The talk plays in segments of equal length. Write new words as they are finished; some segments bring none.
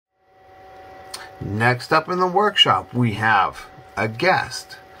Next up in the workshop, we have a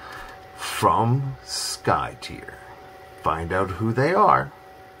guest from Skytear. Find out who they are.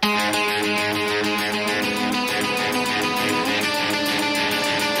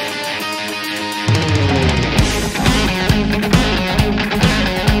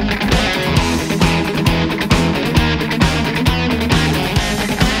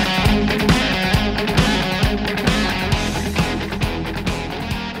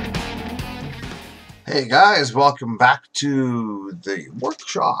 Hey guys, welcome back to the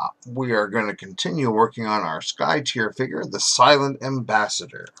workshop. We are going to continue working on our Skytear figure, the Silent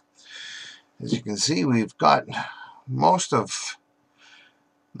Ambassador. As you can see, we've got most of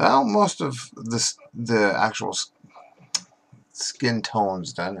this, the actual skin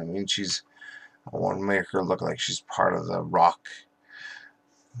tones done. I mean, I want to make her look like she's part of the rock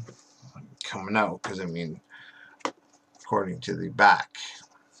coming out, because I mean, according to the back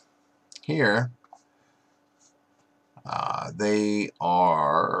here, they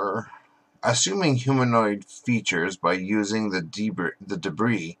are assuming humanoid features by using the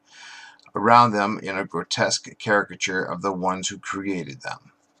debris around them in a grotesque caricature of the ones who created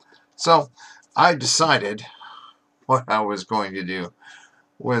them. So I decided what I was going to do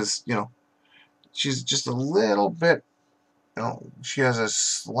was, she's just a little bit, she has a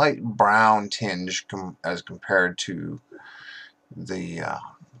slight brown tinge as compared to the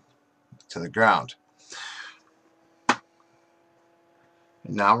ground.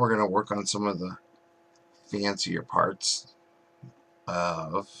 Now we're going to work on some of the fancier parts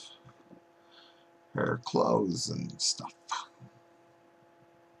of her clothes and stuff.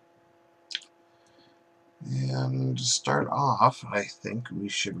 And to start off, I think we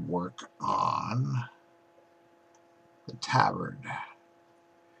should work on the tabard,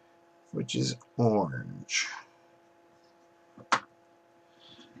 which is orange.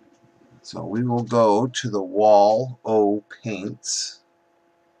 So we will go to the Wall O Paints,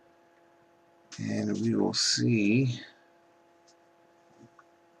 and we will see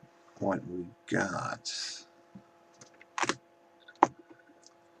what we got.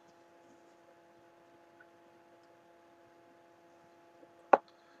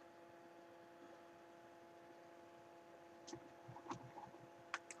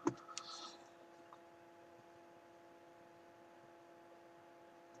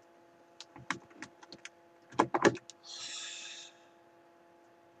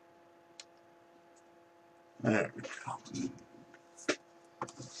 There we go.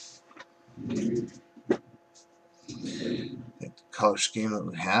 I think the color scheme that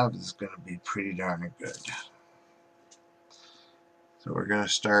we have is going to be pretty darn good. So we're going to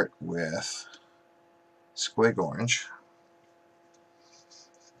start with Squig Orange.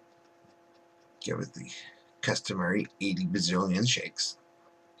 Give it the customary 80 bazillion shakes.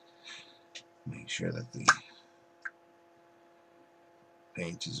 Make sure that the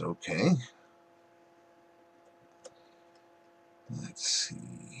paint is okay. Let's see.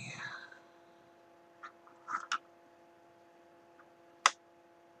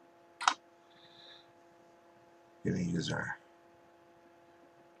 Going to use our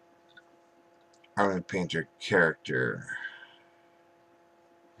Army Painter character.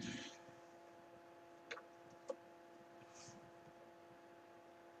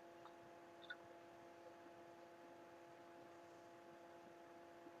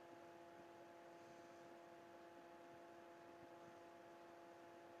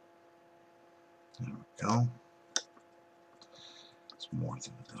 There we go. It's more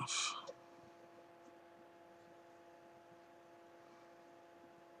than enough.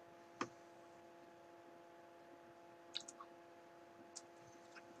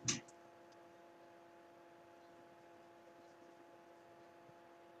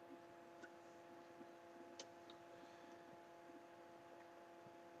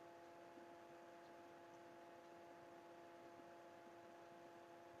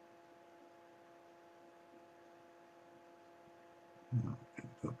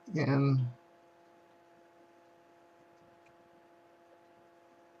 Go again.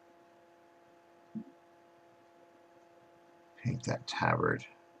 Paint that tabard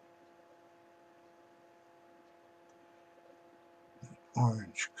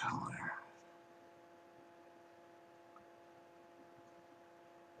orange color.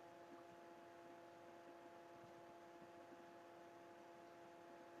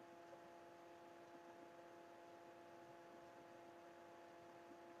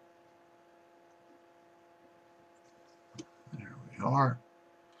 There we are.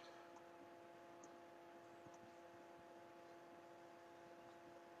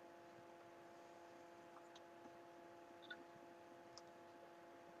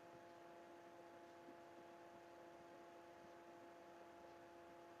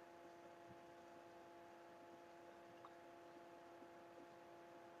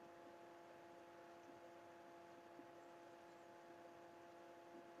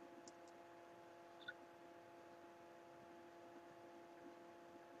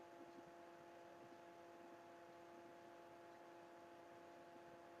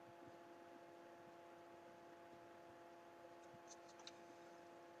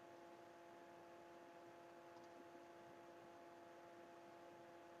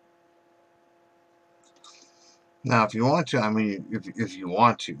 Now, if you want to, I mean, if you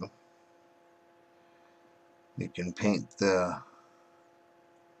want to, you can paint the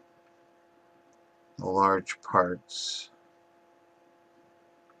large parts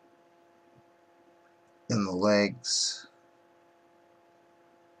in the legs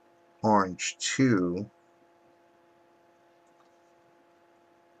orange too,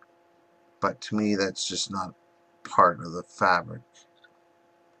 but to me that's just not part of the fabric,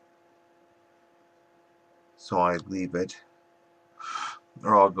 so I leave it,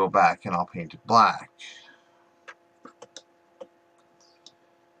 or I'll go back and I'll paint it black.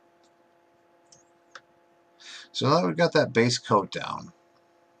 So now that we've got that base coat down,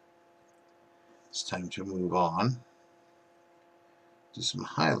 it's time to move on to some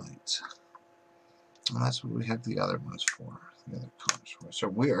highlights. And that's what we have the other ones for, the other colors for. So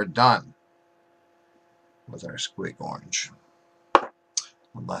we are done with our squig orange,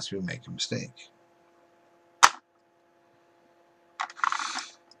 unless we make a mistake.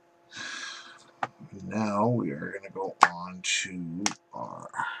 Now we are going to go on to our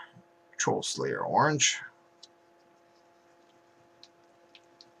Troll Slayer orange.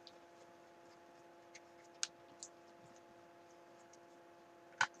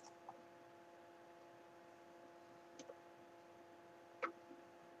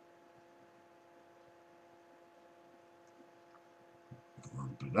 A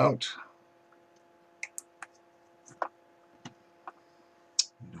little bit out.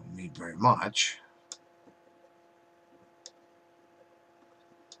 We don't need very much.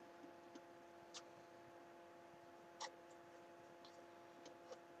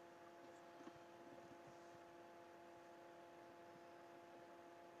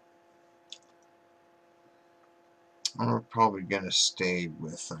 And we're probably going to stay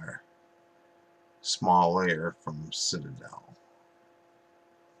with our small layer from Citadel.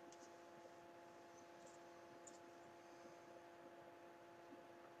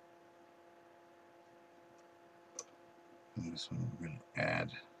 And this one we're going to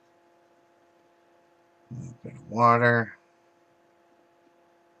add a little bit of water.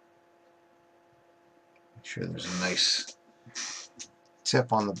 Make sure there's a nice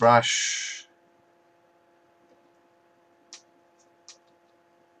tip on the brush.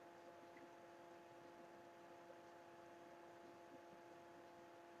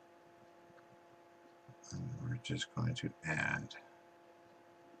 And we're just going to add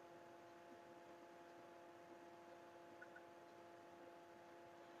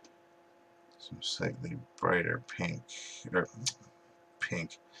some slightly brighter pink, or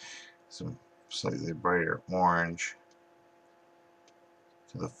some slightly brighter orange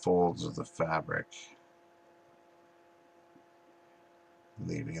to the folds of the fabric,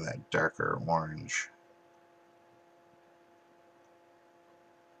 leaving that darker orange.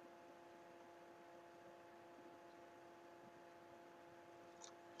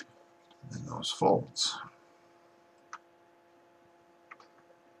 In those folds.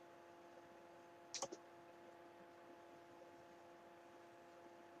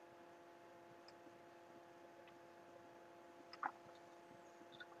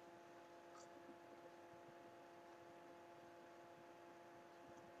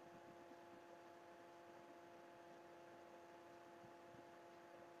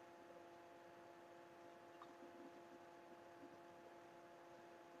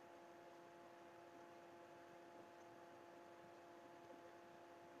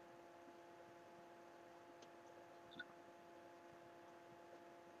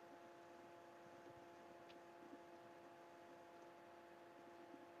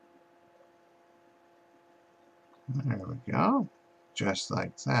 There we go. Just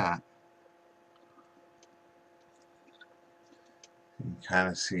like that. You can kind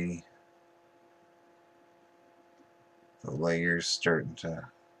of see the layers starting to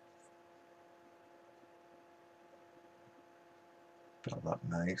build up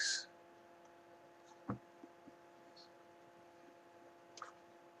nice.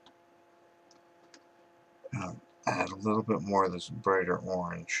 I'll add a little bit more of this brighter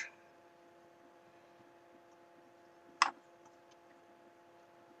orange.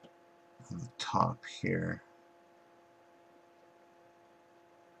 On the top here.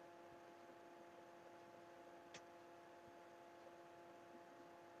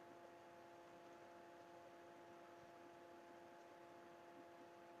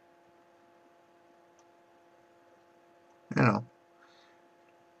 You know,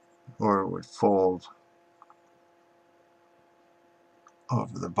 or it would fold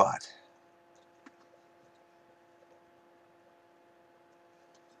over the butt.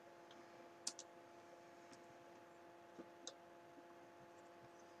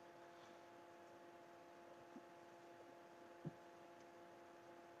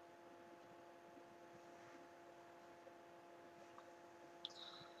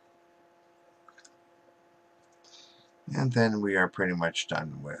 And then we are pretty much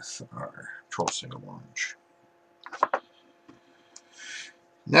done with our Troll Single Orange.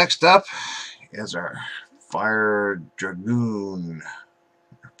 Next up is our Fire Dragoon,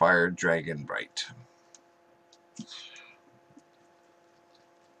 Fire Dragon Bright.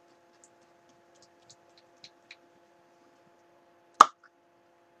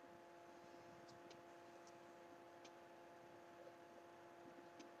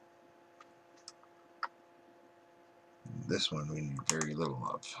 This one we need very little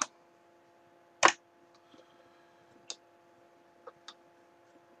of.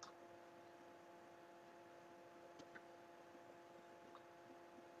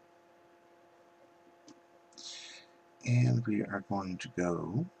 And we are going to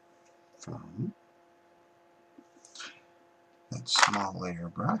go from that small layer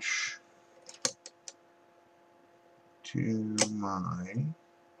brush to my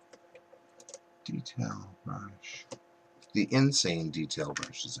detail brush. The insane detail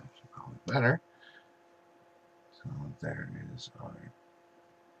brush is actually probably better. So there is our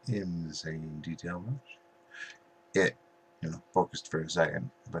insane detail brush. It, focused for a second,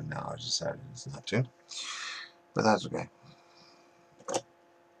 but now I decided it's not to. But that's okay.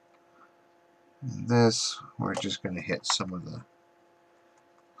 And this, we're just going to hit some of the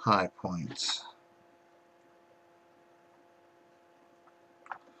high points.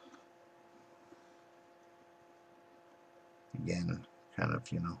 Again, kind of,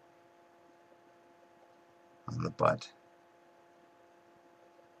 on the butt.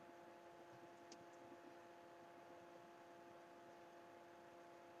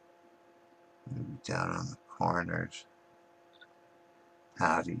 Maybe down on the corners.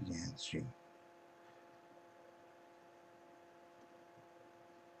 Howdy, Yancey.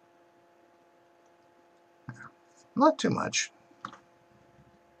 Not too much.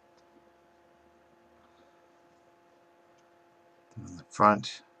 On the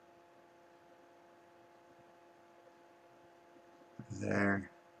front. There.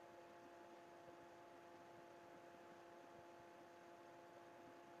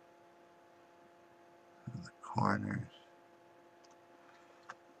 On the corners.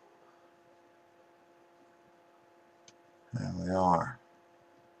 There we are.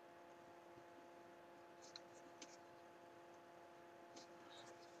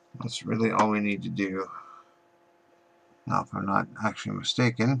 That's really all we need to do. Now, if I'm not actually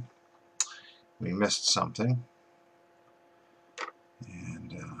mistaken, we missed something.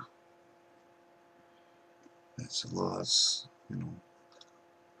 And that's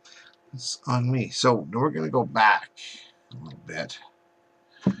it's on me. So we're going to go back a little bit.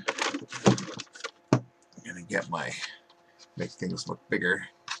 I'm going to make things look bigger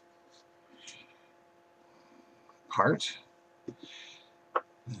part.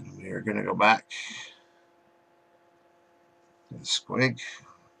 And we are going to go back to the squig.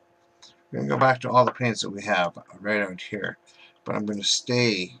 We're going to go back to all the paints that we have right out here. But I'm going to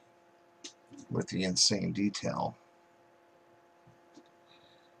stay with the insane detail.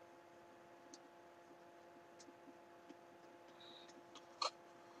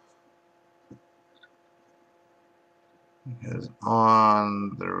 Because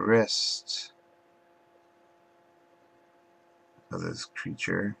on the wrist of this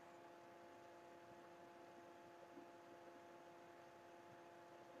creature,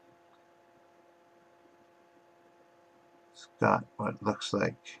 it's got what looks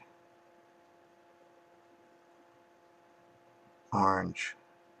like orange.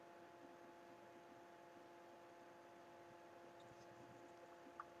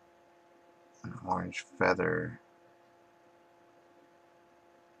 An orange feather.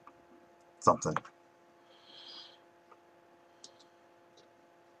 Something.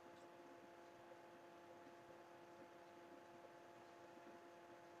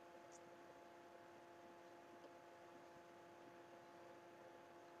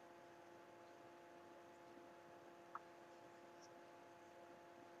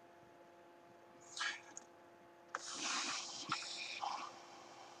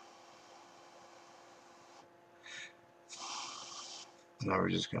 Now we're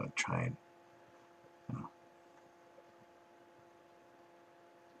just going to try and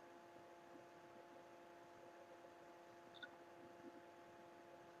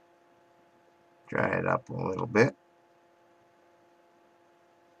dry it up a little bit.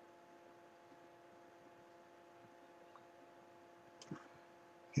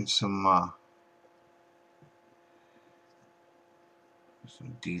 Get some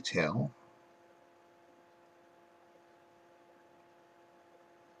detail.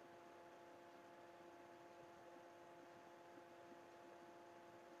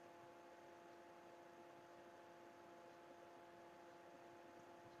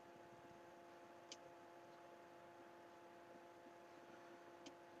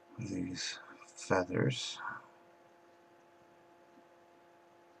 these feathers.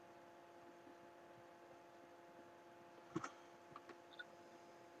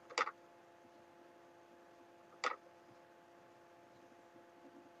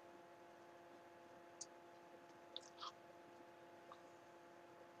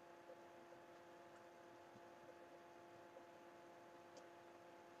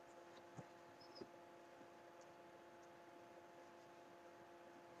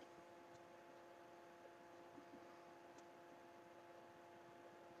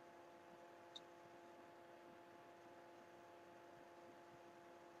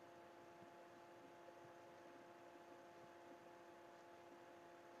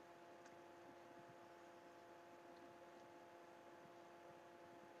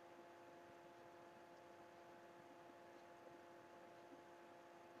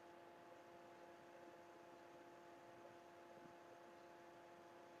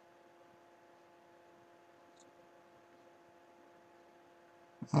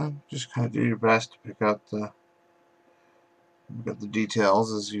 Just kind of do your best to pick out the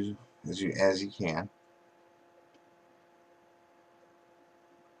details as you can.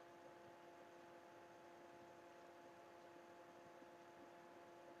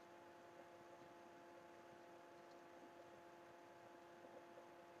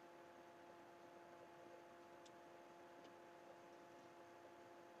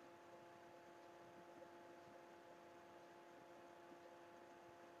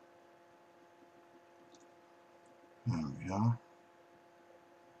 There we go.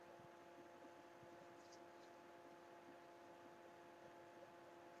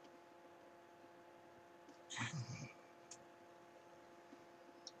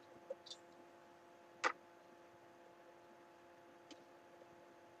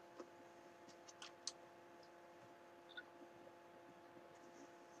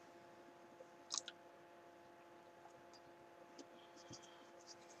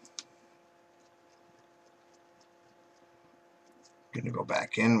 Gonna go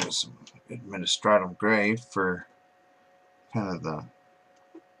back in with some administratum gray for kind of the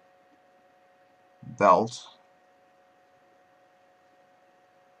belt.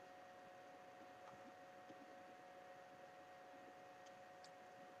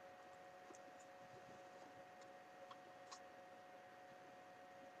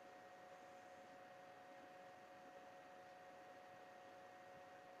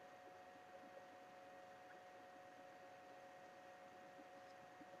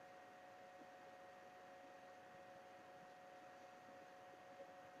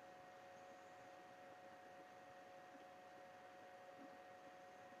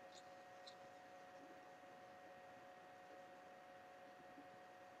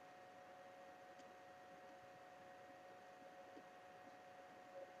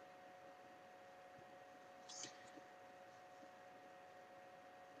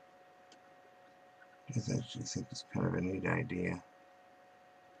 I actually think it's kind of a neat idea.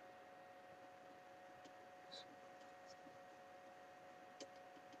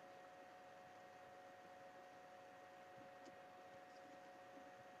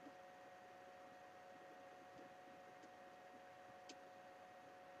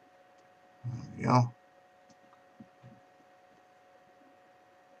 There we go.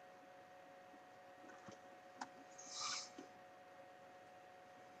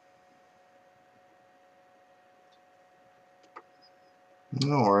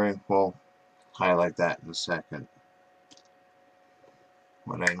 Don't worry, we'll highlight that in a second.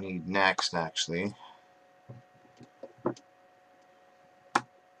 What I need next, actually,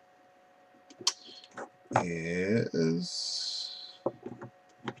 is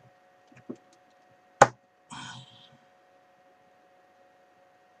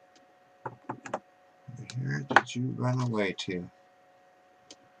where did you run away to?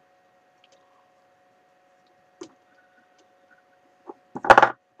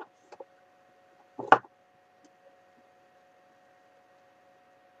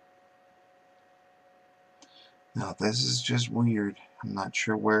 Now this is just weird. I'm not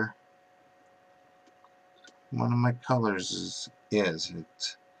sure where one of my colors is.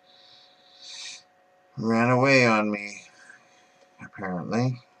 It ran away on me,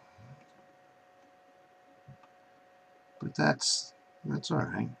 apparently. But that's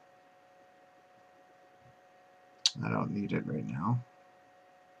alright. I don't need it right now.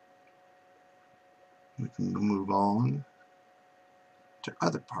 We can move on to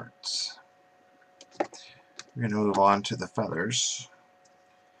other parts. We're going to move on to the feathers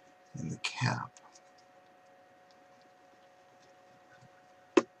and the cap.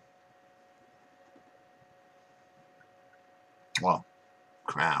 Well,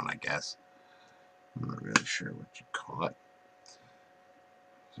 crown, I guess. I'm not really sure what you call it.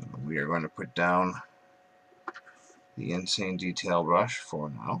 So we are going to put down the insane detail brush for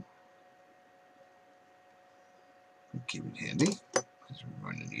now. Keep it handy because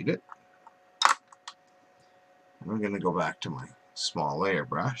we're going to need it. And I'm going to go back to my small layer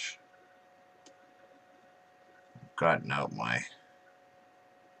brush. I've gotten out my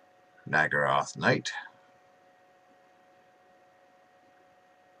Nagaroth Knight.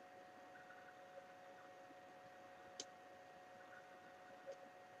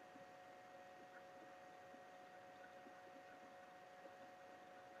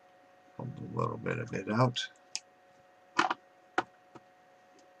 Pull a little bit of it out.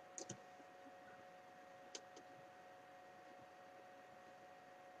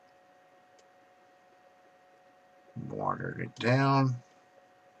 Watered it down.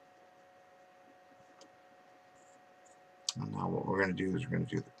 And now what we're going to do is we're going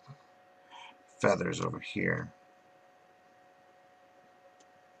to do the feathers over here.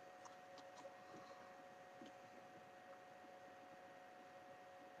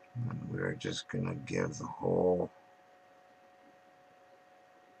 And we're just going to give the whole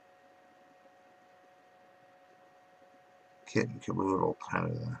kit and caboodle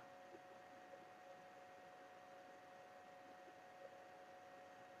kind of the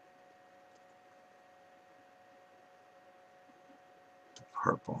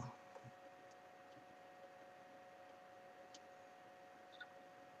purple.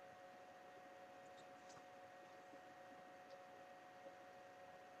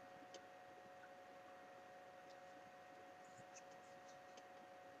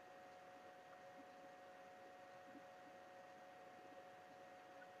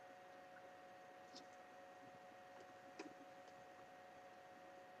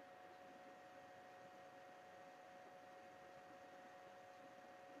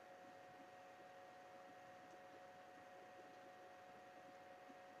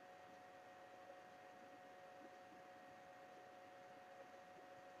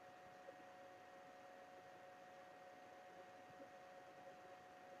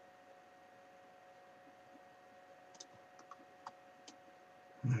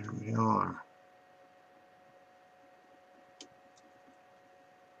 There we are.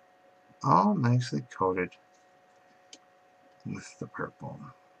 All nicely coated with the purple.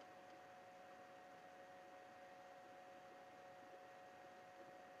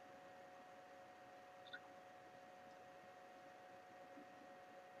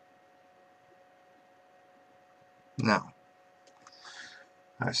 Now,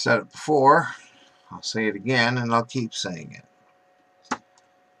 I've said it before, I'll say it again, and I'll keep saying it.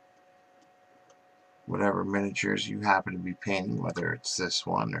 Whatever miniatures you happen to be painting, whether it's this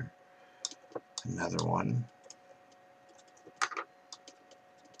one or another one,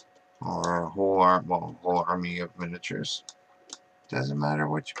 or a whole army of miniatures, doesn't matter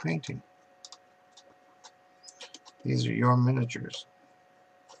what you're painting. These are your miniatures.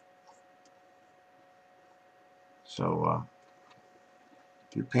 So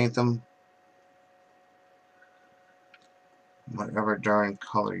you paint them whatever darn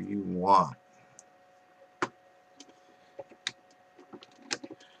color you want.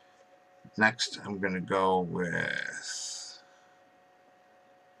 Next, I'm going to go with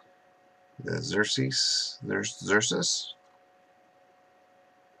the Xerxes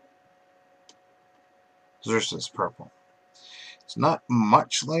purple. It's not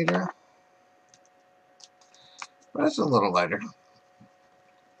much lighter, but it's a little lighter.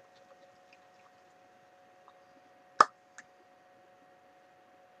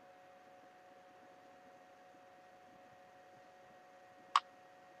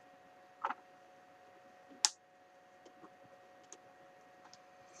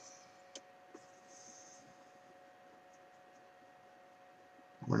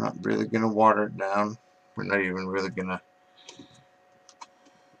 We're not really going to water it down. We're not even really going to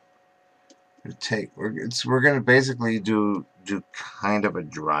take. We're going to basically do kind of a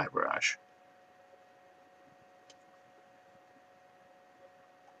dry brush.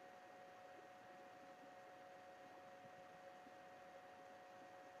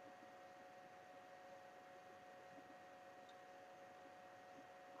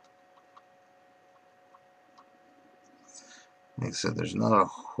 Like I said, there's not a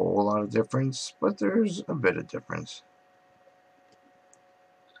whole lot of difference, but there's a bit of difference.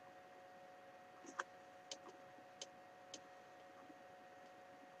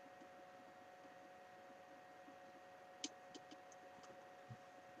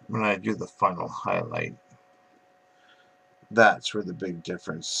 When I do the final highlight, that's where the big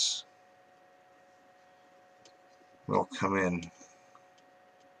difference will come in.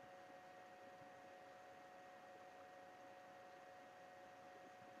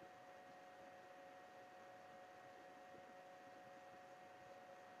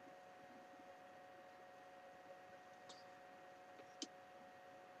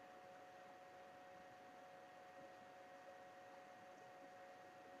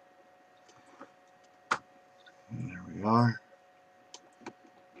 we are.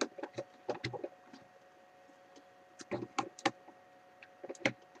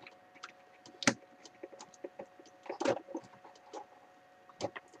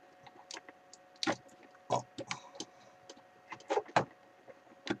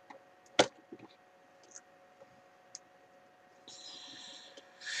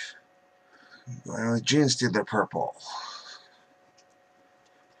 Well, the jeans did their purple.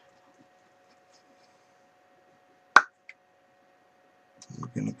 We're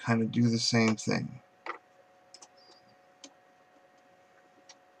going to kind of do the same thing.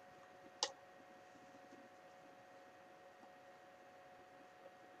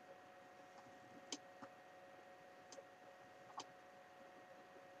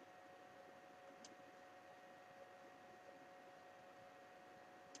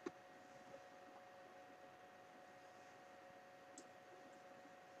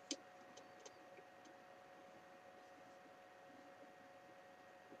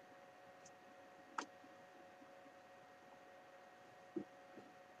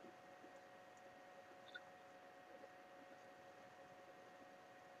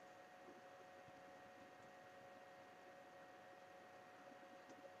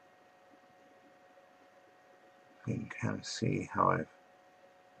 You can kind of see how I've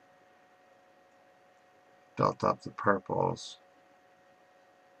built up the purples.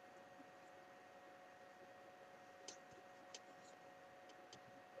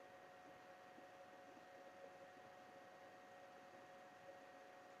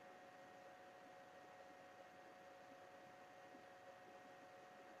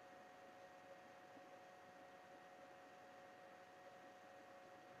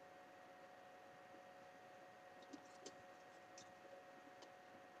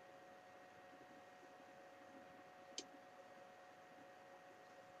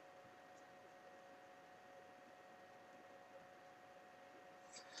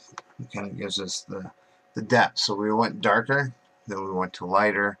 It kind of gives us the depth. So we went darker, then we went to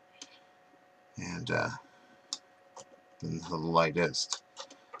lighter, and then the lightest.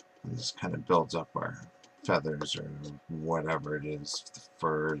 And this kind of builds up our feathers or whatever it is, the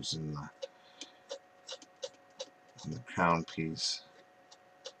furs and the crown piece.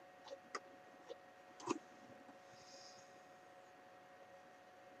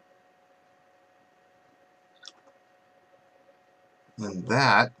 And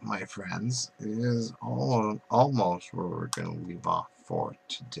that, my friends, is almost where we're going to leave off for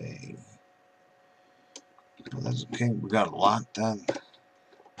today. Okay, we got a lot done.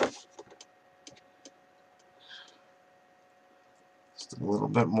 Just a little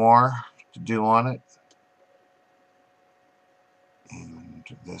bit more to do on it. And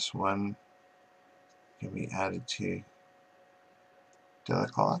this one can be added to the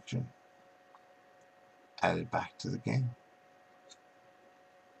collection. Added back to the game.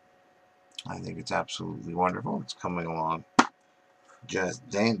 I think it's absolutely wonderful. It's coming along just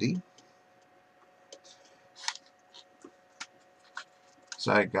dandy.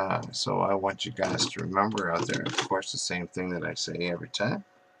 So I want you guys to remember out there, of course, the same thing that I say every time.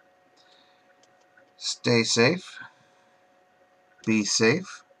 Stay safe. Be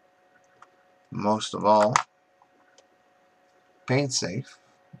safe. Most of all, paint safe.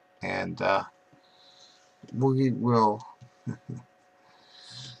 And we will.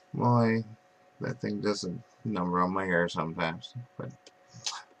 Boy, that thing does a number on my hair sometimes. But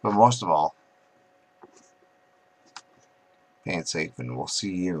most of all, paint safe, and we'll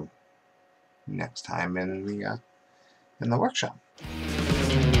see you next time in the workshop.